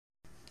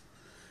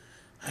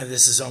Hi,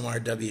 this is Omar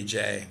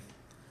WJ.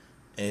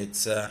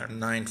 It's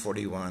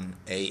 9:41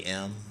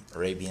 a.m.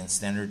 Arabian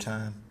Standard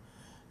Time.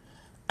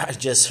 I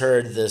just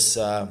heard this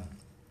um,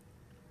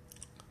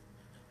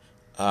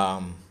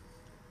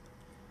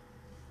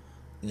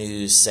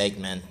 news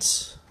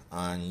segment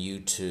on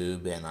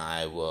YouTube, and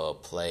I will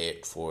play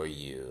it for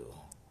you.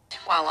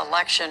 While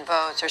election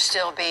votes are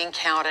still being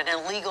counted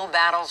and legal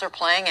battles are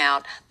playing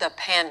out, the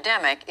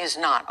pandemic is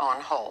not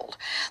on hold.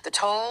 The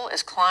toll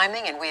is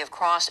climbing, and we have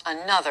crossed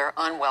another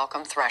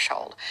unwelcome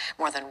threshold.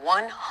 More than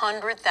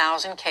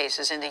 100,000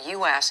 cases in the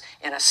U.S.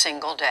 in a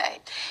single day.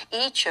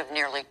 Each of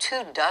nearly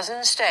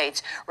 24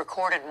 states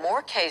recorded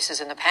more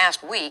cases in the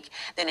past week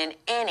than in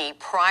any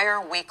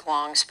prior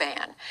week-long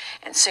span.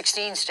 And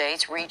 16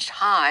 states reached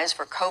highs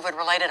for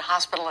COVID-related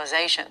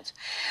hospitalizations.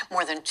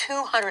 More than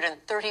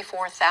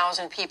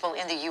 234,000 people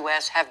in the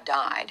U.S. have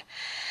died.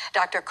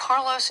 Dr.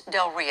 Carlos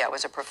Del Rio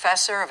is a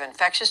professor of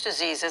infectious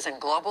diseases and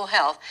global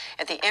health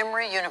at the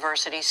Emory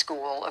University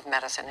School of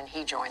Medicine, and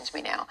he joins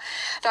me now.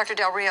 Dr.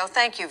 Del Rio,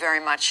 thank you very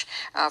much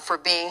for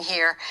being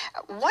here.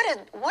 What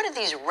did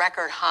these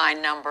record high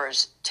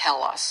numbers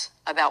tell us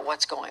about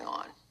what's going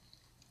on?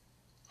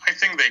 I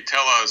think they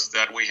tell us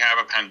that we have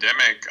a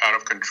pandemic out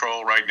of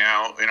control right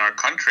now in our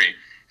country,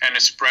 and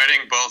it's spreading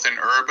both in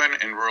urban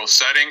and rural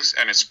settings,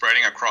 and it's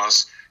spreading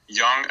across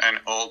young and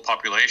old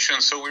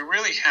populations. So we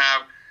really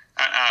have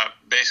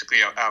basically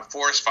a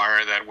forest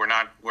fire that we're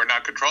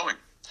not controlling.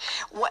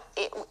 What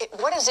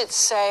does it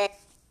say?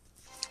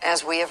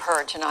 As we have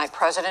heard tonight,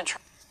 President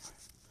Trump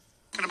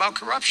about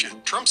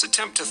corruption. Trump's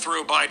attempt to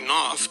throw Biden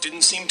off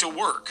didn't seem to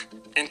work.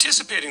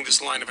 Anticipating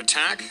this line of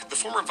attack, the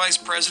former vice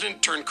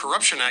president turned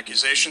corruption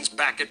accusations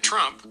back at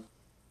Trump.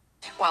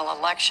 While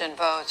election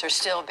votes are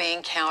still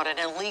being counted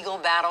and legal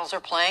battles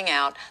are playing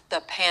out, the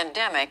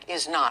pandemic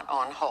is not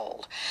on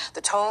hold.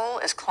 The toll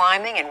is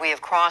climbing, and we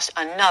have crossed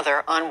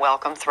another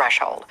unwelcome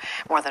threshold.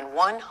 More than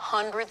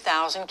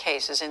 100,000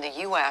 cases in the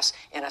U.S.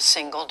 in a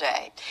single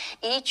day.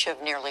 Each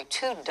of nearly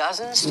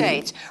 24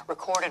 states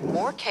recorded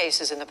more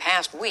cases in the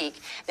past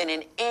week than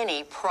in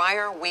any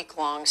prior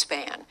week-long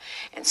span.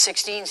 And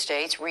 16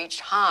 states reached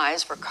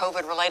highs for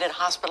COVID-related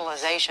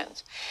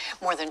hospitalizations.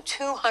 More than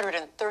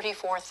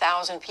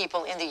 234,000 people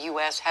in the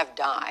U.S. have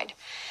died.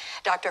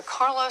 Dr.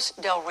 Carlos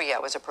Del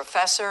Rio is a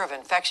professor of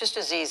infectious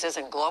diseases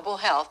and global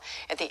health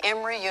at the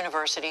Emory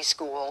University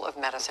School of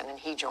Medicine, and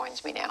he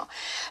joins me now.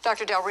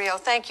 Dr. Del Rio,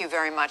 thank you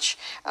very much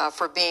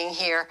for being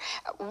here.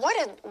 What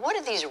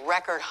did these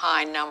record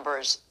high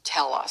numbers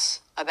tell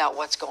us about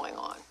what's going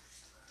on?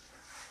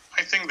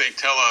 I think they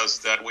tell us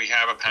that we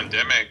have a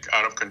pandemic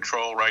out of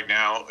control right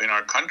now in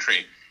our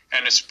country,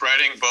 and it's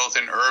spreading both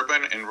in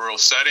urban and rural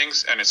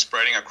settings, and it's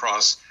spreading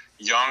across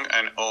young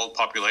and old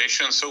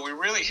populations. So we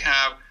really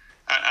have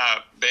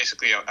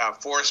basically a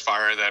forest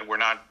fire that we're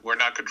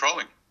not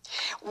controlling.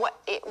 What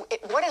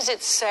does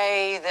it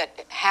say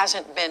that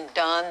hasn't been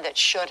done that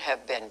should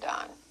have been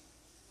done?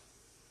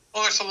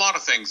 Well, there's a lot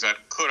of things that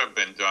could have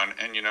been done,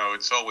 and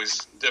it's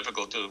always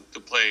difficult to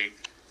play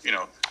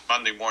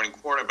Monday morning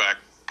quarterback,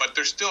 but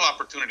there's still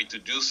opportunity to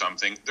do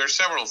something. There's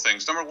several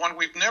things. Number one,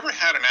 we've never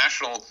had a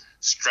national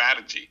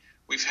strategy.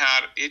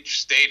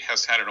 Each state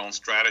has had its own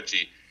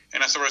strategy.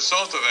 And as a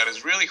result of that,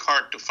 it's really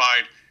hard to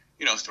fight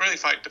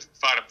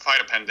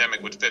a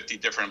pandemic with 50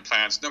 different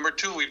plans. Number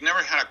two, we've never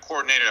had a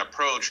coordinated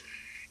approach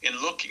in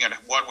looking at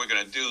what we're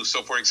going to do.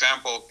 So, for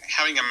example,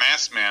 having a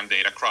mask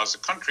mandate across the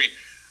country,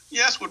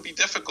 yes, would be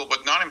difficult,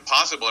 but not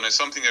impossible. And it's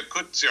something that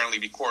could certainly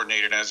be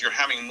coordinated. As you're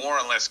having more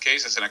and less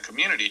cases in a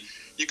community,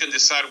 you can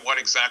decide what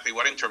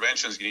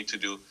interventions you need to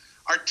do.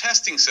 Our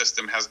testing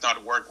system has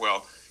not worked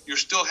well. You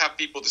still have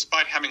people,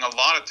 despite having a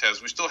lot of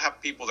tests, we still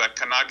have people that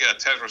cannot get a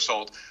test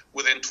result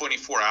within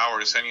 24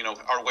 hours and,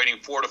 are waiting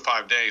 4 to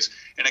 5 days.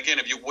 And again,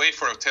 if you wait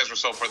for a test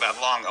result for that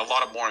long, a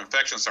lot of more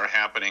infections are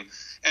happening.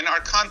 And our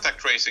contact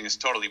tracing is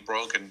totally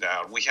broken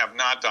down. We have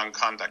not done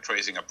contact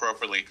tracing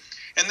appropriately.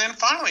 And then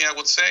finally, I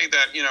would say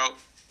that,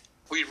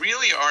 we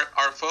really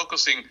are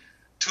focusing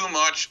too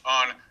much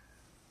on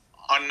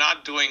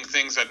not doing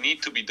things that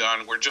need to be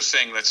done. We're just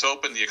saying, let's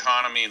open the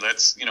economy,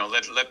 let's,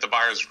 let the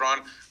virus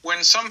run.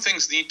 When some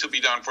things need to be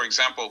done, for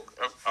example,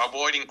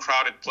 avoiding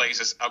crowded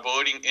places,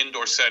 avoiding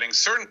indoor settings,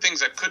 certain things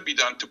that could be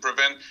done to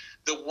prevent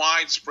the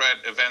widespread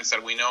events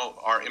that we know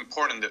are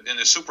important in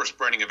the super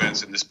spreading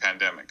events in this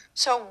pandemic.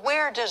 So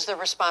where does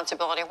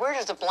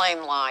the blame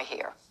lie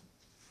here?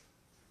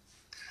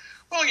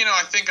 Well,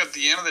 I think at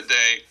the end of the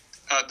day,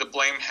 the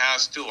blame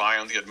has to lie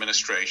on the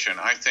administration.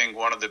 I think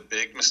one of the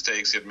big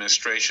mistakes the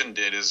administration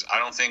did is I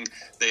don't think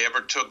they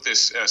ever took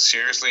this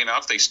seriously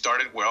enough. They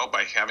started well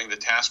by having the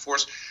task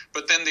force,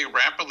 but then they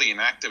rapidly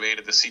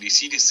inactivated the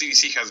CDC. The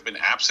CDC has been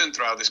absent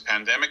throughout this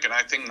pandemic, and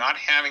I think not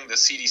having the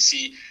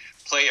CDC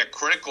play a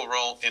critical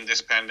role in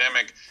this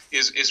pandemic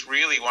is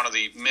really one of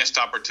the missed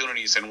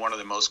opportunities and one of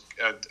the most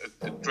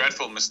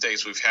dreadful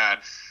mistakes we've had.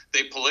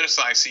 They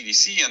politicized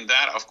CDC, and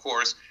that, of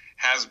course,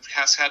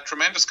 has had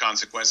tremendous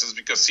consequences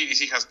because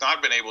CDC has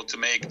not been able to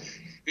make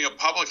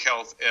public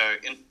health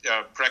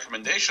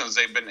recommendations.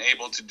 They've been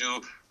able to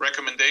do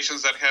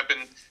recommendations that have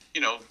been,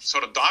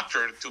 sort of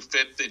doctored to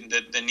fit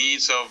the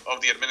needs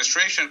of the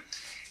administration.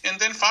 And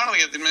then finally,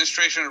 the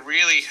administration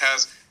really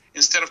has,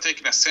 instead of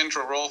taking a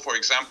central role, for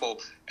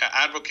example,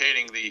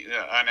 advocating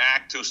an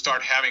act to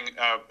start having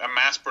a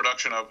mass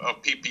production of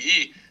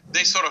PPE,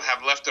 they sort of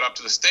have left it up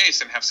to the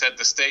states and have said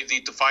the states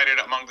need to fight it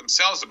among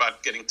themselves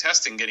about getting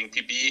testing, getting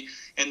PPE,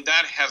 and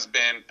that has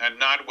been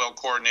not well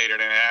coordinated,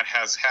 and that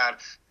has had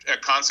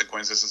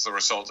consequences as a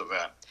result of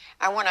that.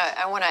 I want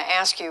to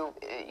ask you,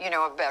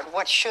 about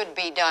what should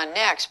be done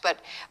next. But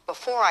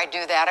before I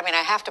do that, I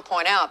have to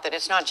point out that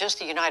it's not just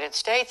the United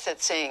States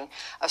that's seeing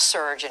a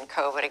surge in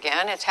COVID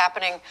again. It's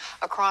happening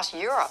across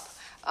Europe.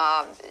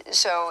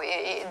 So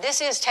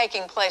this is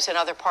taking place in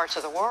other parts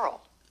of the world.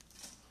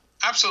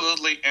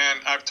 Absolutely, and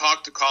I've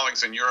talked to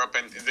colleagues in Europe,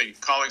 and the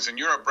colleagues in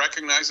Europe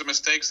recognize the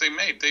mistakes they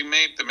made. They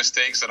made the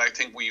mistakes that I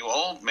think we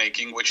all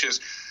making, which is,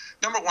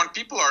 number one,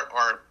 people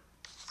are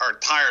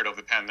tired of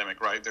the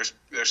pandemic, right? There's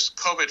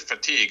COVID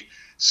fatigue.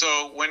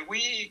 So when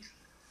we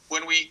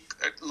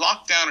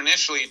locked down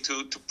initially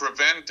to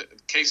prevent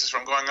cases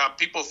from going up,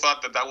 people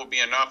thought that would be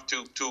enough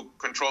to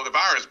control the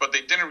virus, but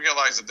they didn't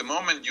realize that the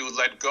moment you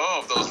let go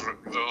of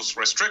those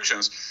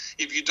restrictions,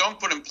 if you don't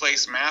put in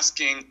place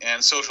masking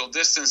and social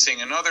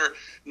distancing and other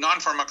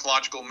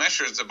non-pharmacological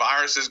measures, the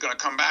virus is going to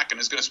come back and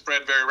it's going to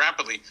spread very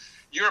rapidly.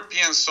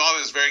 Europeans saw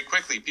this very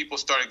quickly. People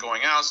started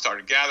going out,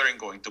 started gathering,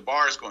 going to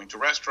bars, going to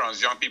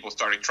restaurants. Young people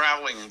started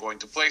traveling and going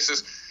to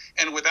places.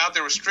 And without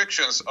the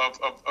restrictions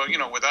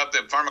without the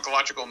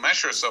pharmacological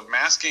measures of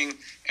masking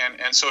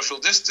and social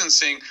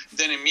distancing,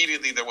 then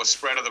immediately there was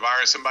spread of the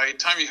virus. And by the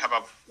time you have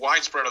a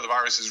widespread of the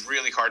virus, it's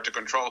really hard to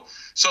control.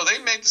 So they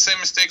made the same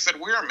mistakes that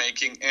we are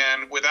making.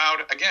 And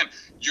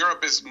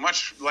Europe is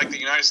much like the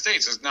United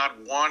States. It's not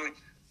one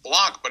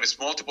block, but it's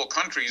multiple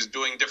countries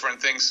doing different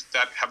things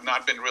that have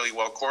not been really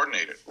well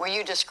coordinated. Well,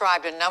 you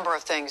described a number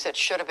of things that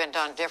should have been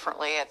done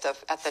differently at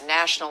the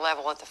national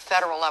level, at the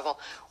federal level.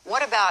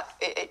 What about,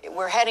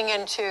 we're heading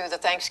into the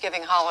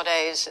Thanksgiving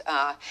holidays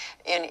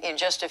in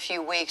just a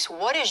few weeks.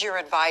 What is your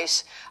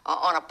advice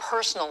on a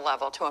personal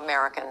level to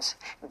Americans,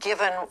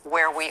 given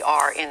where we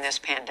are in this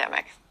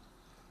pandemic?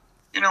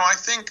 I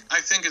think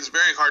it's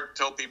very hard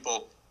to tell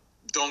people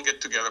don't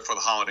get together for the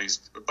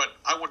holidays, but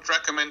I would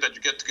recommend that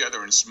you get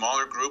together in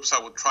smaller groups. I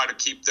would try to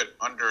keep that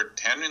under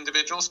 10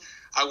 individuals.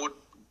 I would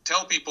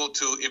tell people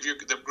to, if you're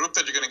the group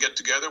that you're going to get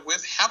together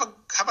with, have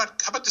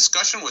a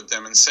discussion with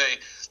them and say,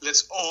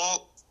 let's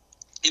all,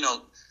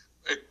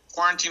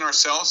 quarantine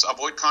ourselves,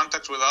 avoid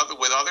contacts with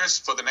others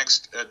for the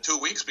next 2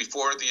 weeks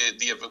before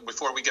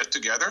before we get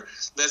together.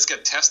 Let's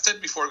get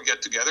tested before we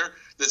get together.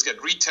 Let's get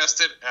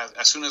retested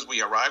as soon as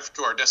we arrive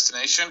to our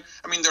destination.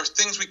 There's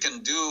things we can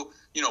do.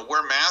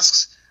 Wear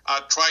masks.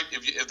 Try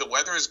if the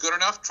weather is good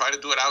enough, try to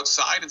do it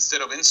outside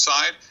instead of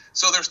inside.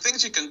 So there's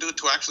things you can do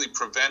to actually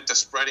prevent a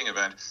spreading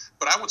event.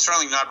 But I would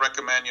certainly not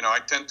recommend, I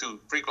tend to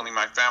frequently,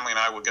 my family and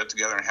I would get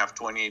together and have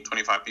 20,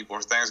 25 people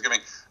for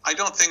Thanksgiving. I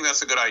don't think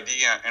that's a good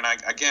idea. And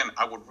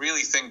I would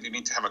really think you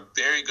need to have a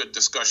very good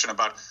discussion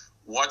about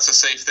what's a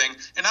safe thing.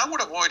 And I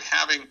would avoid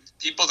having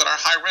people that are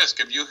high risk.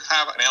 If you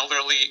have an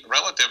elderly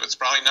relative, it's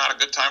probably not a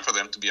good time for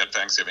them to be at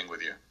Thanksgiving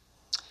with you.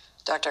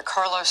 Dr.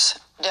 Carlos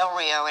Del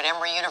Rio at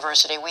Emory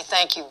University, we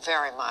thank you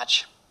very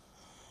much.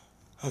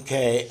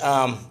 Okay,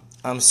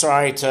 I'm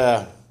sorry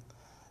that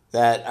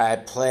I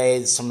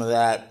played some of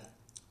that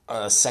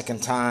a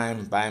second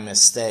time by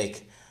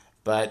mistake,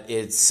 but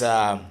it's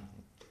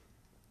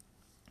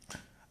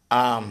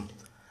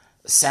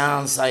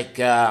sounds like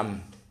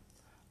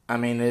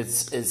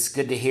it's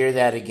good to hear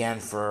that again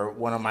for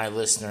one of my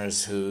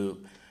listeners who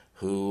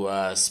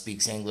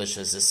speaks English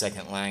as a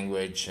second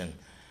language,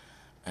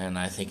 and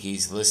I think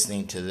he's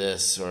listening to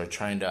this or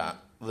trying to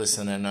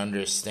listen and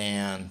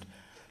understand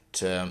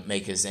to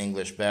make his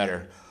English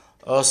better.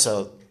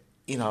 Also,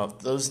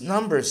 those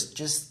numbers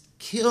just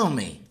kill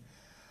me.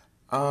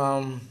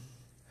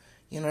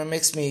 It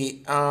makes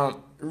me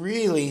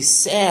really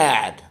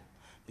sad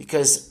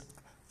because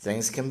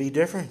things can be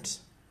different,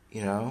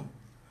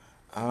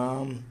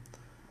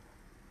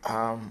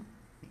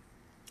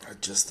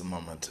 Just a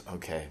moment.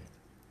 Okay.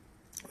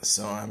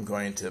 So I'm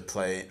going to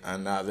play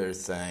another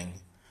thing.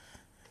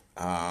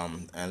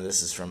 And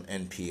this is from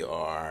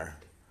NPR.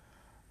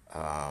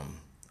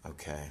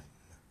 Okay.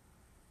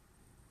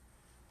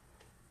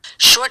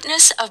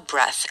 Shortness of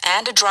breath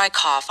and a dry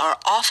cough are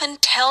often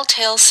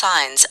telltale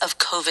signs of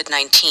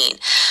COVID-19.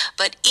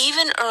 But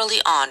even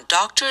early on,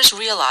 doctors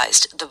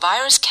realized the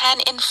virus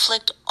can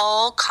inflict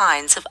all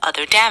kinds of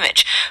other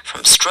damage,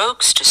 from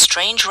strokes to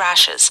strange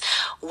rashes.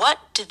 What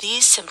do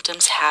these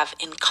symptoms have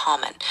in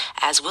common?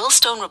 As Will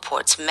Stone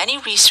reports, many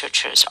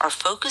researchers are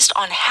focused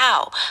on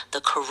how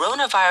the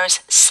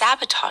coronavirus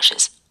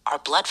sabotages our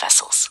blood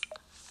vessels.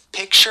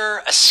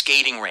 Picture a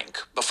skating rink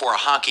before a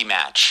hockey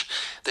match.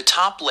 The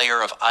top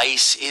layer of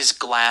ice is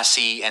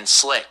glassy and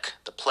slick.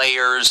 The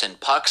players and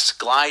pucks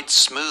glide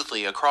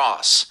smoothly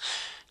across.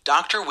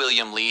 Dr.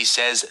 William Lee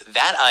says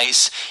that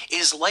ice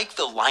is like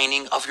the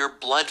lining of your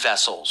blood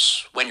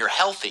vessels when you're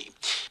healthy.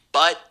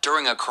 But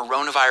during a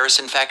coronavirus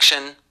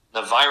infection,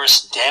 the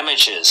virus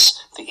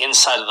damages the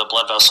inside of the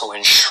blood vessel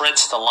and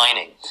shreds the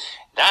lining.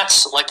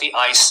 That's like the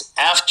ice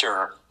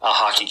after a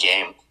hockey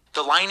game.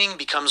 The lining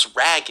becomes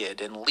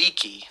ragged and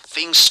leaky.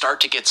 Things start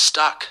to get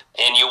stuck.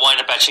 And you wind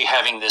up actually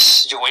having this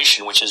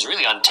situation which is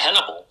really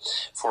untenable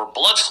for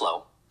blood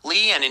flow.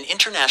 Lee and an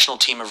international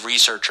team of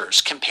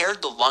researchers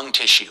compared the lung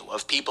tissue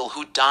of people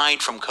who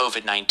died from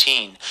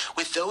COVID-19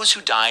 with those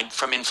who died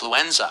from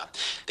influenza.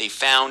 They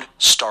found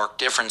stark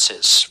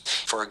differences.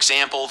 For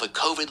example, the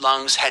COVID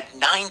lungs had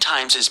 9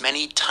 times as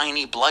many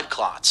tiny blood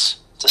clots.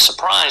 The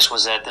surprise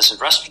was that this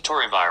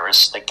respiratory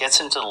virus that gets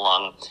into the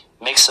lung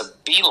makes a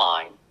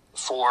beeline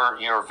for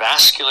your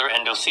vascular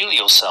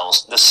endothelial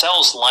cells, the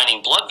cells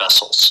lining blood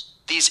vessels.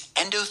 These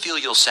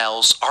endothelial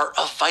cells are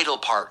a vital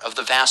part of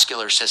the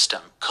vascular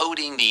system,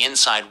 coating the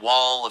inside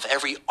wall of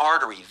every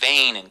artery,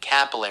 vein, and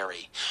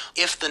capillary.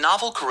 If the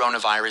novel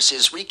coronavirus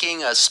is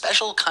wreaking a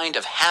special kind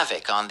of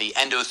havoc on the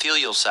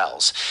endothelial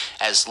cells,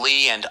 as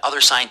Lee and other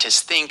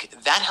scientists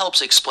think, that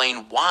helps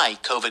explain why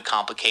COVID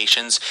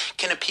complications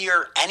can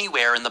appear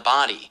anywhere in the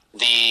body.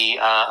 The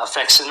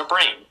effects in the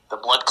brain, the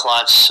blood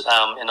clots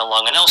in the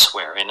lung and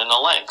elsewhere, and in the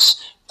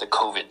legs, the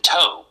COVID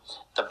toe,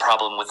 the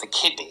problem with the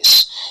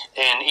kidneys,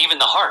 and even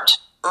the heart.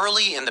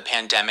 Early in the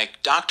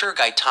pandemic, Dr.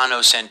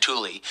 Gaetano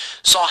Santulli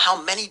saw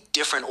how many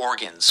different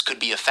organs could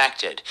be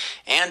affected,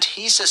 and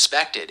he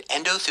suspected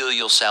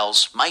endothelial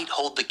cells might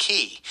hold the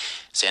key.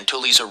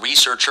 Santulli's a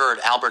researcher at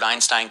Albert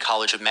Einstein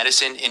College of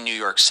Medicine in New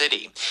York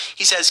City.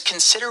 He says,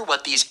 consider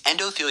what these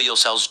endothelial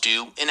cells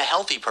do in a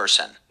healthy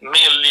person.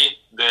 Mainly,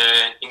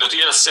 the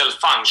endothelial cell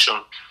function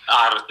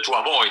are to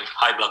avoid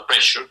high blood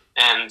pressure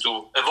and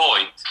to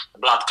avoid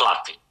blood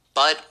clotting.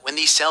 But when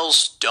these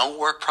cells don't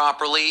work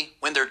properly,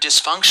 when they're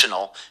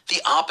dysfunctional,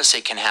 the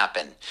opposite can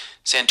happen.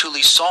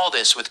 Santulli saw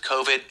this with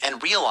COVID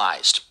and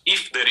realized,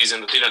 if there is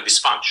endothelial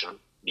dysfunction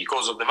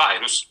because of the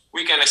virus,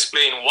 we can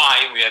explain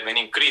why we have an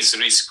increased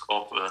risk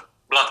of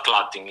blood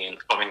clotting in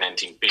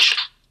COVID-19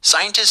 patients.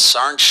 Scientists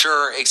aren't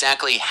sure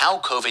exactly how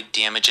COVID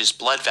damages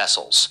blood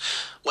vessels.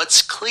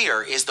 What's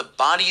clear is the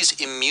body's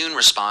immune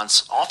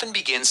response often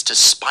begins to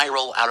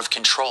spiral out of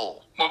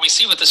control. What we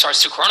see with the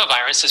SARS-2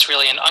 coronavirus is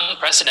really an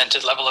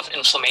unprecedented level of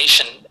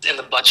inflammation in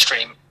the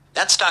bloodstream.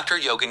 That's Dr.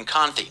 Yogan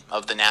Kanthi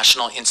of the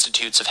National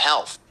Institutes of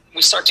Health.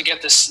 We start to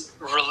get this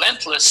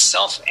relentless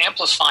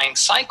self-amplifying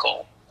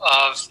cycle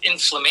of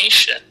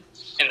inflammation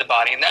in the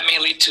body, and that may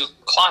lead to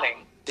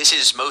clotting. This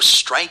is most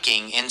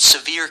striking in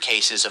severe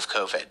cases of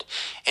COVID,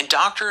 and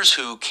doctors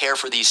who care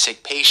for these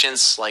sick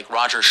patients, like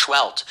Roger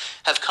Schwelt,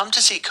 have come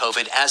to see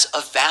COVID as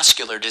a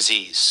vascular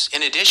disease,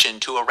 in addition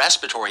to a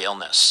respiratory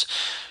illness.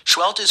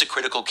 Schwelt is a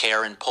critical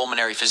care and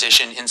pulmonary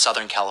physician in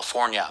Southern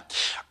California.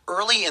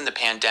 Early in the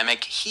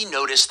pandemic, he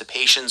noticed the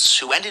patients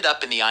who ended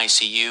up in the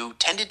ICU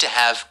tended to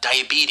have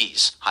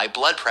diabetes, high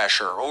blood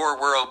pressure, or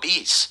were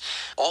obese.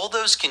 All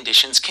those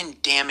conditions can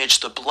damage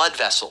the blood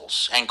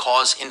vessels and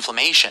cause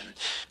inflammation.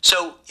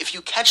 So if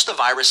you catch the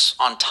virus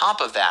on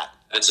top of that,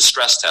 it's a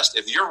stress test.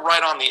 If you're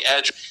right on the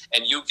edge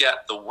and you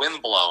get the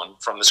wind blown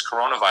from this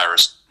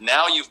coronavirus,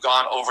 now you've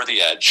gone over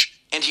the edge.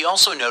 And he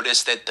also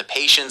noticed that the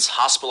patients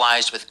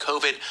hospitalized with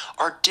COVID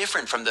are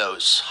different from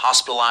those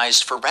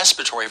hospitalized for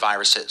respiratory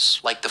viruses,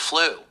 like the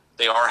flu.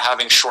 They are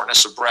having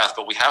shortness of breath,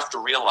 but we have to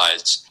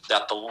realize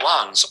that the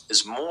lungs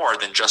is more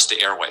than just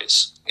the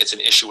airways. It's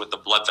an issue with the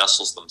blood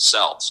vessels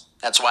themselves.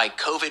 That's why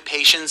COVID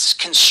patients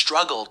can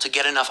struggle to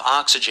get enough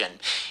oxygen,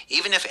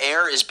 even if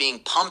air is being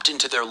pumped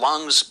into their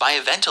lungs by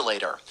a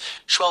ventilator.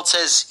 Schwelt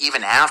says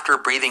even after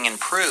breathing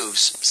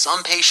improves,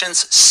 some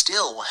patients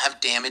still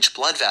have damaged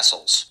blood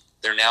vessels.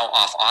 They're now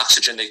off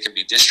oxygen. They can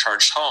be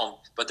discharged home,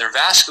 but their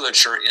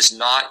vasculature is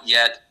not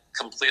yet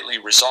completely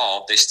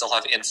resolved. They still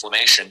have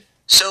inflammation.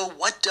 So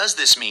what does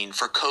this mean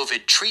for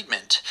COVID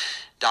treatment?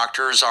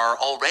 Doctors are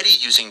already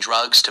using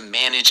drugs to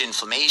manage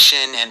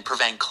inflammation and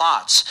prevent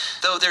clots,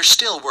 though they're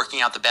still working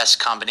out the best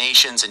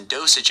combinations and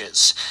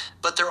dosages.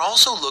 But they're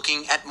also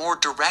looking at more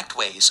direct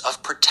ways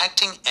of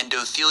protecting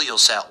endothelial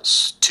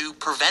cells to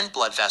prevent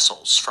blood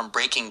vessels from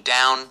breaking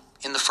down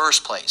in the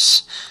first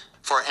place.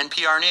 For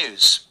NPR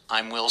News,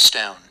 I'm Will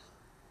Stone.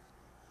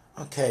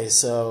 Okay,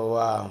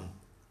 so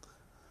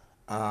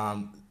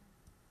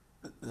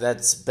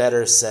that's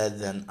better said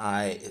than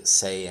I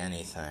say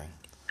anything.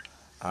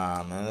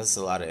 And that's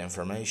a lot of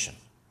information.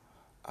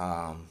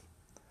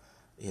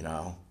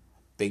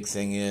 Big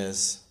thing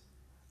is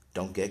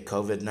don't get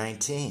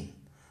COVID-19.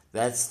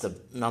 That's the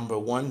number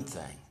one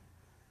thing.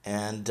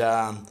 And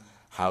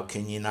how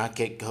can you not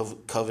get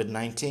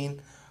COVID-19?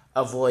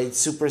 Avoid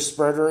super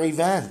spreader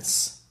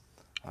events.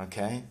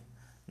 Okay?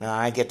 Now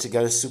I get to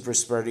go to super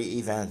spreader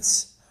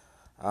events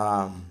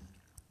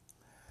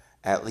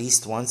at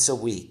least once a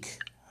week.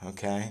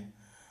 Okay?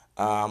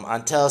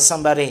 Until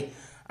somebody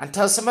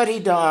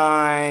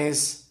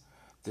dies,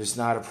 there's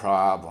not a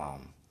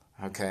problem.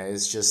 Okay?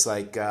 It's just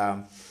like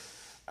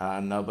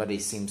nobody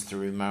seems to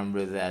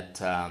remember that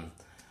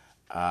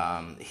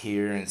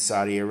here in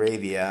Saudi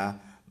Arabia,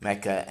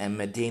 Mecca and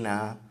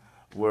Medina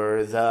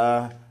were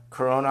the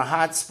corona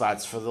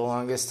hotspots for the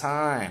longest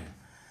time.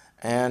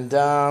 And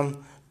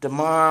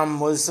Dammam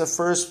was the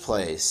first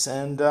place.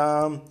 And,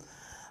 the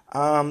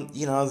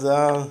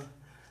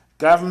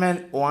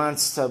government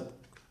wants to...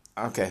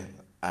 Okay,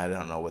 I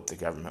don't know what the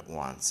government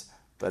wants,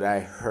 but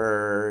I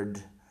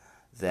heard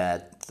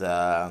that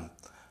the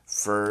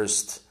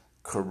first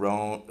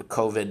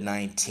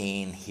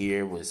COVID-19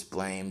 here was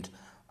blamed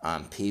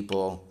on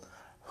people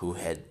who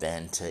had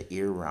been to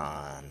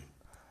Iran,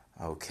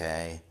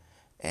 okay?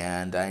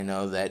 And I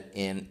know that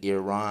in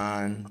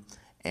Iran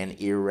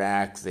and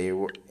Iraq, they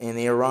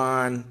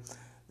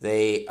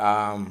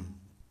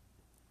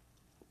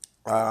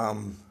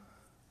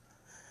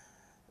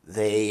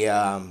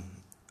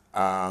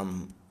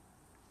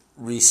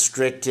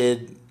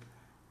restricted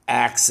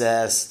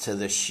access to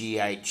the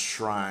Shiite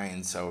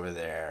shrines over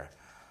there.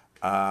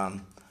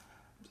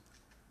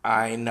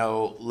 I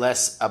know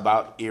less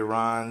about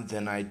Iran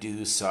than I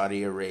do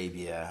Saudi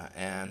Arabia,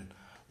 and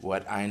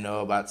what I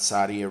know about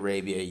Saudi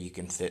Arabia you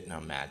can fit in a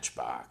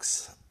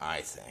matchbox,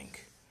 I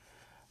think.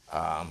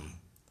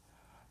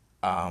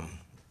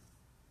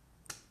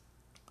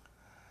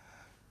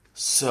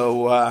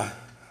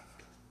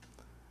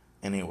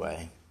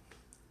 Anyway,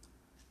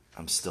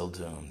 I'm still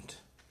doomed,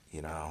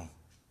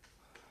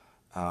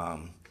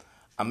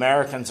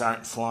 Americans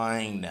aren't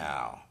flying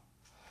now.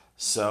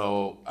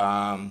 So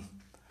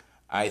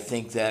I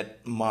think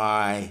that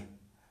my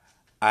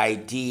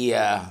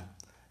idea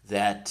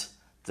that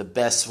the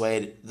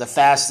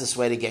fastest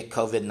way to get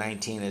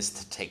COVID-19 is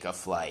to take a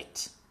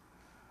flight,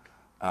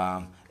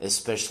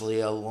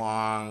 especially a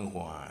long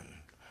one,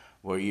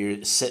 where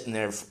you're sitting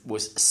there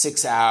with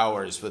 6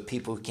 hours with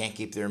people who can't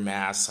keep their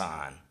masks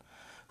on,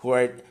 who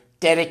are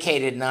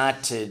dedicated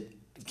not to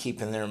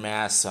keeping their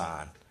masks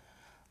on.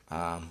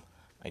 I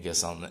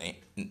guess I'll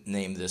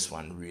name this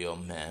one Real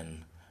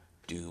Men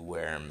Do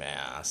Wear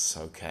Masks,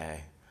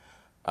 okay?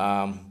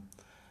 I'm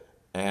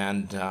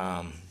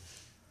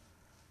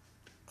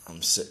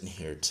sitting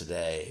here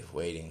today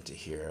waiting to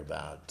hear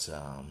about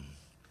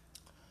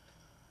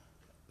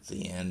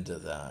the end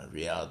of the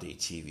reality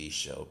TV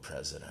show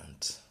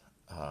President.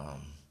 I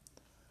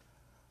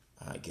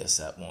guess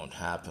that won't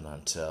happen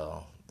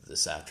until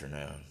this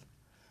afternoon.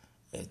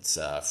 It's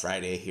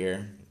Friday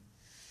here.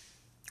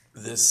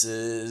 This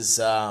is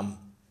Omar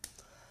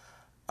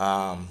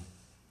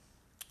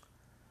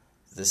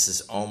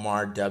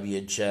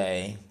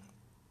WJ.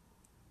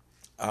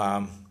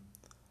 I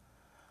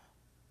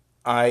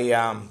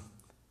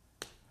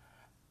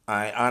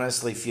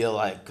honestly feel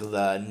like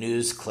the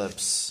news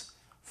clips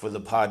for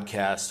the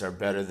podcast are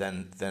better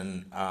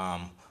than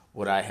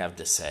what I have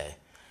to say.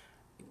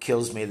 It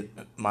kills me.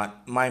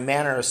 My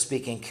manner of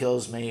speaking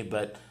kills me,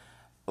 but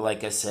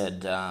like I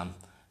said,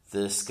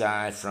 this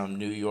guy from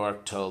New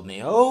York told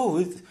me,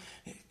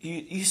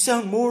 you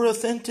sound more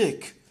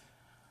authentic.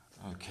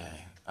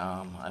 Okay.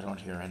 I don't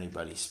hear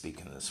anybody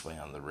speaking this way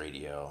on the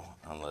radio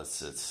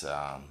unless it's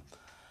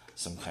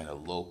some kind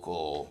of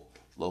local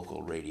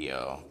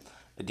radio.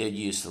 I did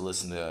used to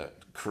listen to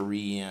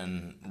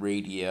Korean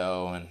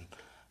radio, and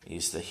I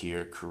used to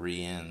hear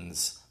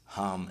Koreans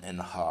hum and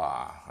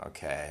ha,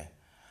 okay?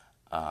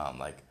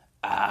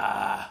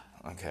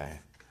 Okay.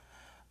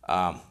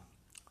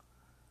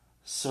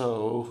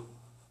 So,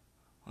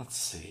 let's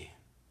see.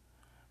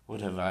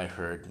 What have I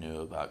heard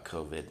new about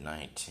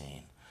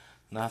COVID-19?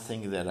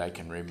 Nothing that I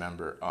can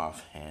remember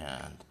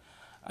offhand.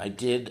 I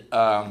did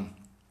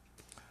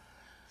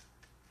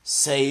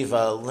save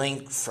a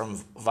link from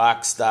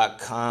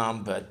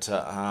Vox.com, but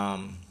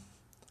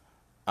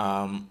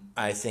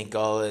I think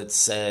all it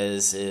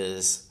says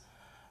is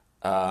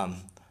the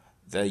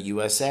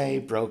USA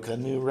broke a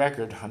new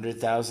record,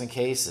 100,000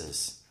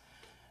 cases.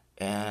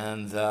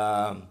 And,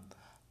 the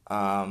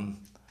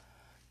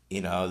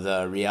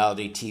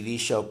reality TV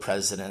show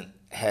president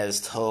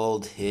has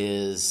told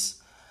his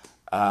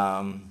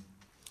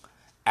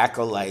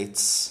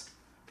acolytes,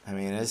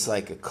 it's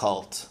like a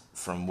cult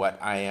from what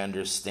I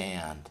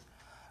understand.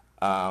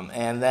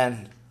 And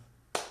then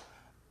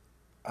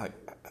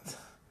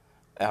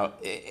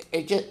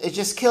it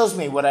just kills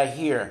me what I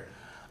hear.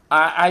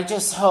 I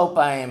just hope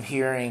I am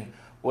hearing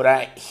what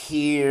I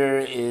hear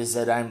is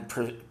that I'm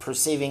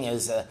perceiving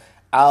as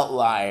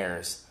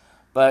outliers.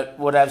 But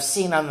what I've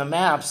seen on the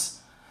maps,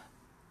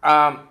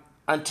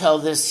 until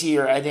this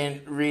year, I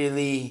didn't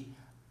really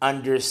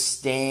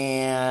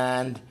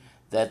understand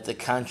that the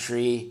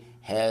country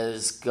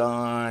has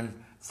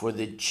gone for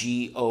the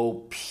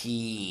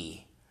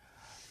GOP.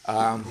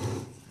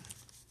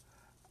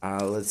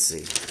 Let's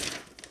see.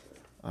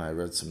 I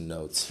wrote some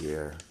notes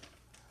here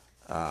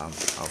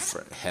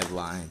for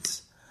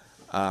headlines.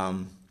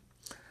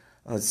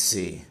 Let's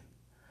see.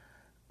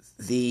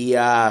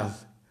 The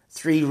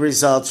 3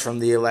 results from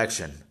the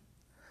election.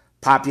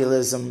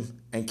 Populism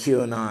and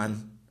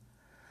QAnon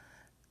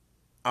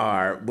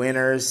are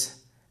winners,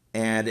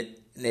 and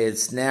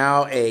it's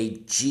now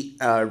a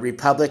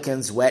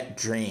Republicans' wet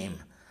dream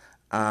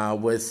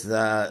with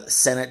the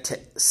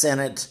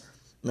Senate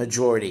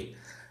majority.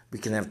 We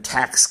can have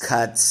tax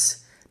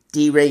cuts,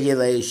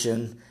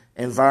 deregulation,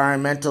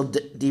 environmental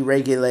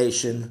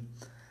deregulation,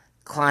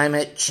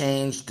 climate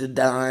change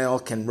denial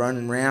can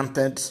run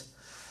rampant.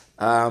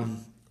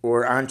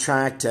 We're on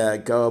track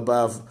to go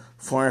above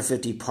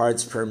 450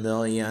 parts per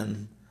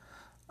million.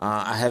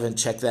 I haven't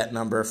checked that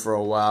number for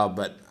a while,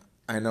 but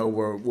I know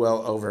we're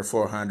well over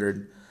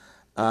 400.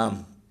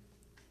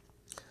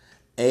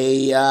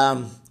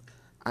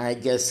 I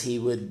guess he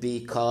would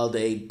be called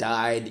a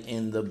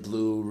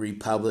dyed-in-the-blue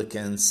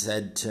Republican,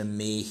 said to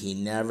me he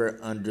never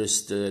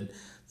understood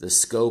the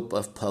scope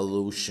of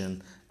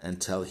pollution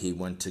until he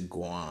went to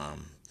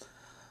Guam.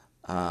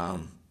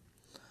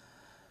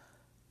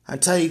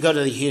 Until you go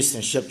to the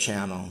Houston Ship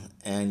Channel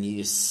and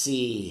you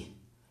see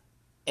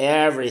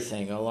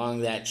everything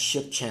along that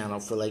ship channel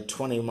for like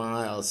 20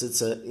 miles.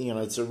 It's a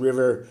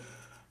river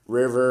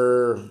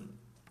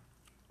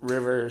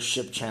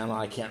ship channel.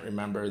 I can't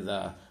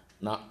remember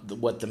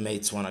what the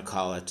mates want to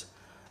call it.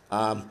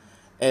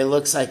 It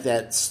looks like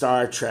that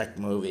Star Trek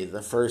movie,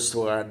 the first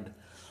one,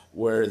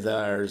 where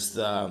there's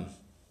the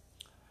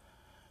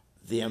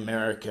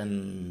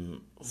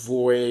American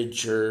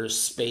Voyager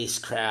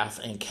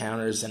spacecraft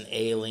encounters an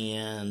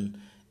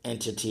alien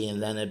entity,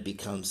 and then it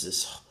becomes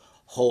this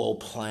whole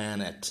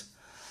planet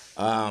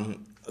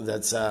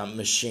that's a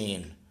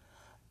machine.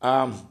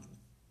 And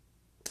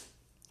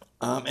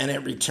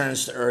it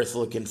returns to Earth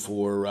looking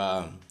for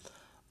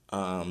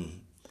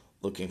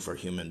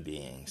human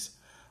beings.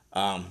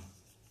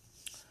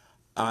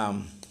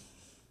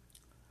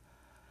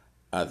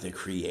 The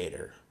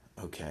creator,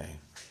 okay.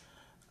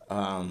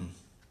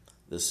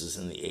 This is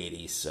in the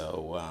 80s,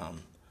 so,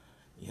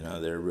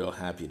 they're real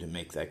happy to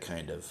make that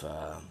kind of,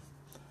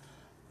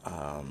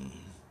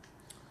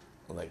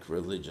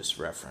 religious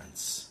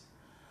reference.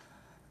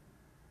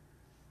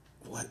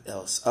 What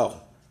else? Oh,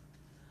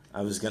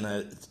 I was going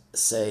to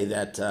say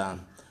that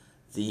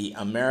the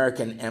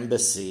American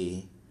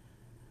Embassy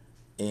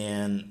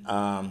in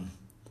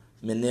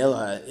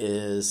Manila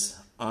is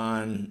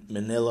on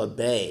Manila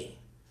Bay.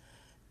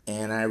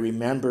 And I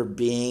remember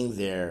being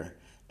there,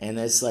 and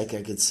it's like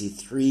I could see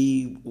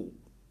three,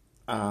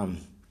 from,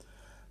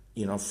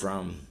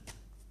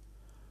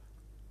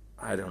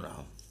 I don't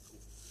know,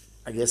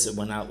 I guess it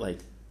went out like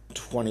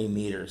 20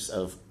 meters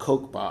of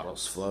Coke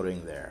bottles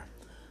floating there.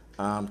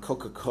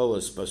 Coca-Cola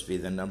is supposed to be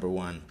the number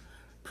one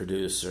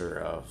producer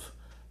of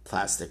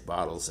plastic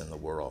bottles in the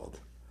world.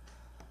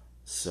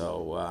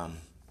 So,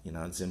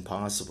 it's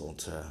impossible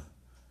to...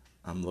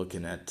 I'm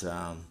looking at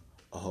a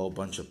whole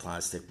bunch of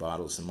plastic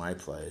bottles in my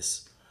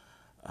place.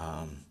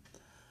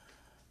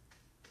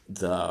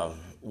 The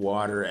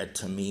water at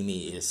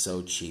Tamimi is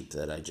so cheap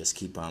that I just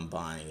keep on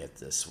buying it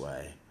this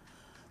way.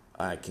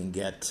 I can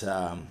get...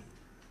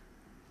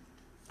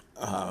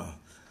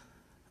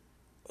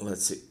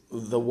 let's see.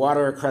 The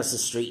water across the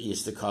street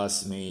used to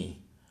cost me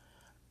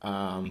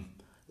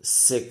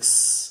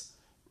 6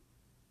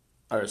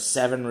 or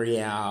 7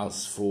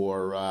 reals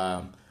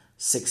for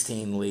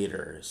 16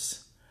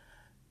 liters,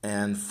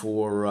 and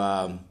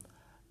for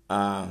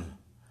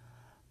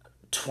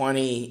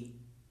 20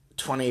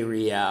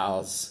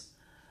 reals,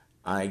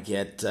 I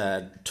get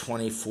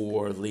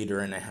 24 liter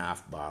and a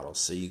half bottles.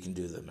 So you can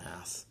do the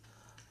math.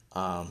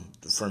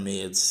 For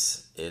me,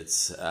 it's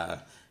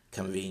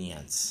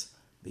convenience.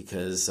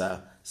 Because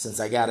since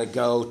I got to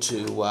go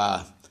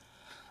to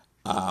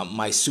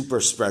my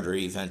super spreader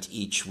event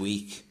each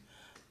week,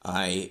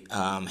 I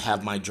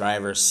have my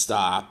driver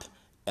stop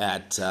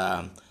at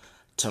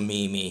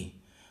Tamimi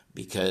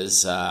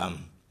because I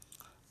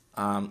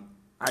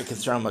can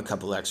throw him a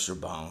couple extra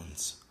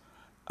bones.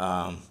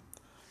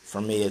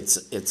 For me,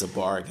 it's a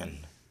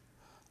bargain.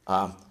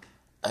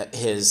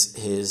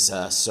 His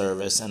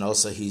service, and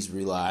also he's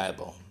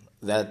reliable.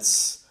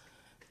 That's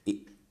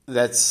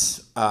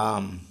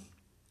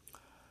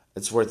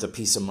it's worth a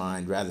peace of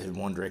mind rather than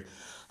wondering, is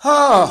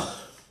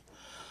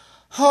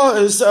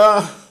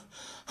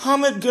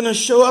Hamid gonna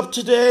show up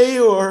today,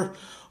 or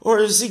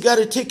has he got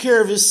to take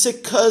care of his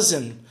sick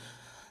cousin?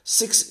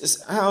 He's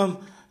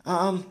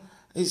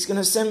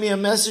gonna send me a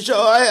message.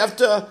 I have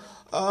to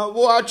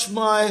watch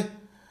my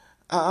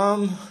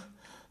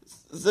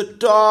the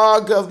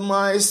dog of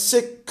my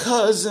sick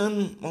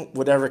cousin.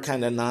 Whatever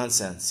kind of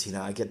nonsense,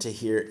 I get to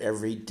hear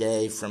every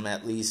day from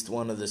at least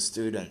one of the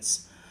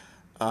students.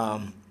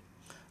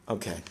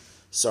 Okay,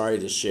 sorry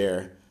to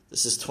share.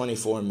 This is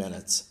 24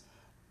 minutes.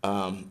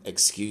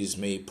 Excuse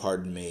me,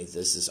 pardon me.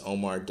 This is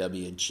Omar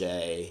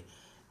W.J.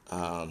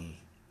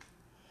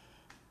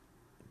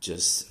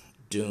 Just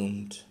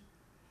doomed.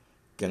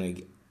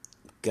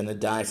 Gonna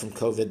die from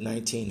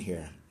COVID-19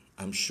 here,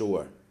 I'm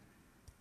sure.